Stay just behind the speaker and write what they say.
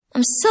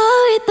I'm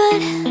sorry,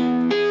 but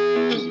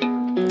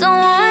don't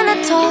wanna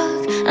talk.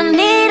 I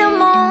need a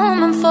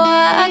moment before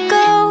I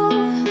go.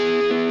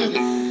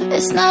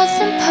 It's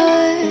nothing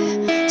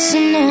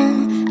personal.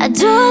 I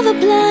draw the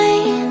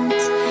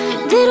blinds.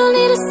 They don't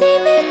need to see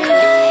me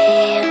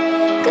cry,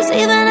 'cause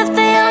even if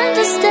they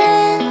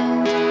understand,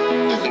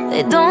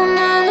 they don't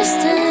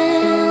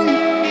understand.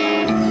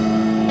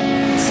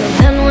 So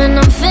then when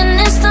I'm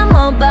finished, I'm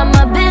all about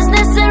my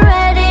business and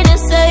ready to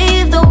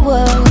save the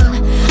world.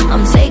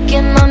 I'm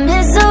taking my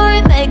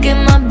misery, making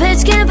my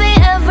bitch can be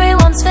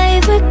everyone's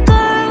favorite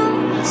girl.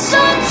 So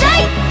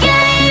take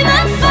aim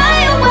and fly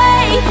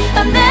away.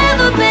 I've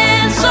never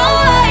been so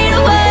wide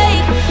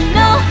awake.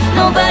 No,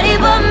 nobody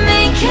but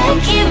me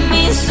can keep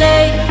me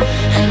safe,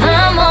 and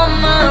I'm on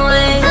my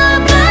way. The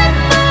bad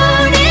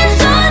mood is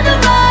on the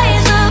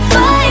rise, a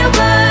fire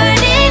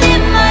burning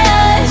in my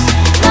eyes.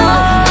 No,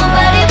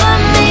 nobody but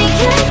me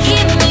can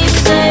keep me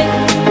safe,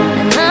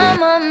 and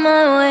I'm on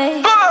my way.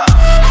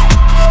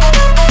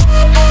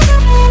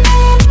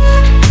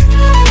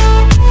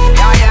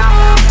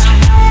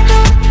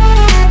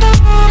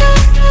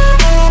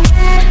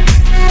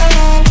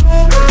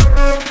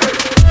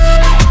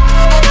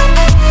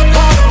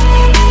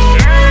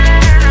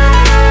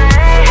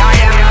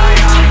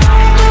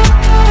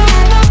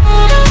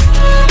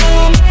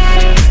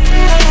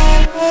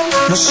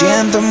 Lo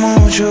siento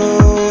mucho,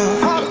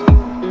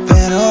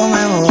 pero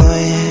me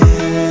voy,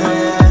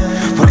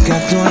 porque a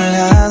tu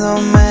lado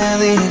me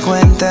di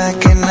cuenta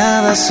que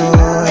nada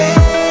soy.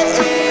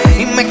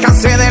 Y me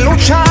cansé de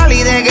luchar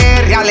y de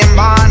guerrear en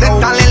vano, de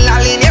estar en la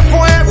línea de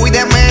fuego y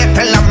de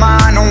meter la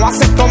mano.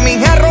 Acepto mis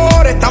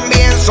errores,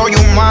 también soy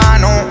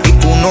humano, y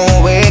tú no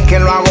ves que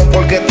lo hago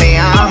porque te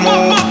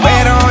amo.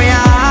 Pero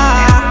ya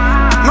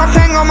no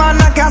tengo más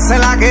nada que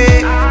hacer aquí.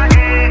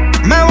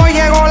 Me voy,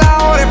 llegó la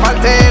hora de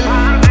partir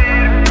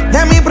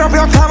de mi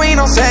propio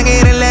camino,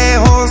 seguir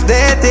lejos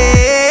de ti.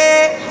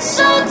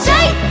 So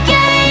take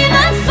aim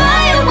and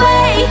fly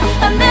away.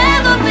 I've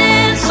never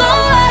been so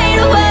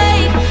wide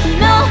awake.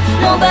 No,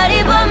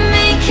 nobody but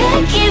me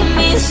can keep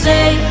me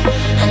safe,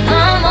 and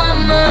I'm on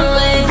my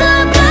way. The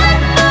bad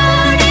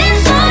mood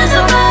is on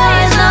the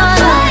rise, a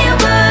fire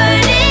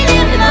burning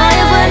in my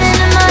eyes.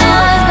 No,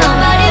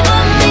 nobody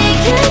but me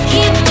can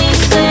keep me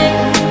safe,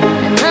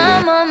 and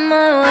I'm on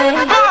my way.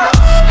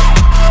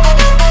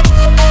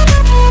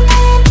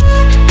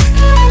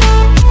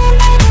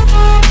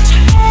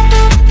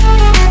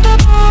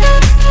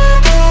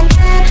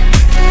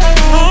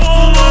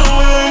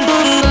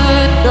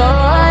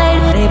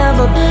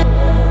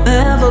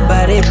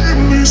 Everybody,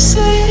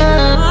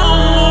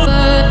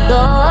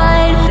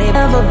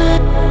 everybody,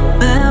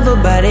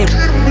 everybody,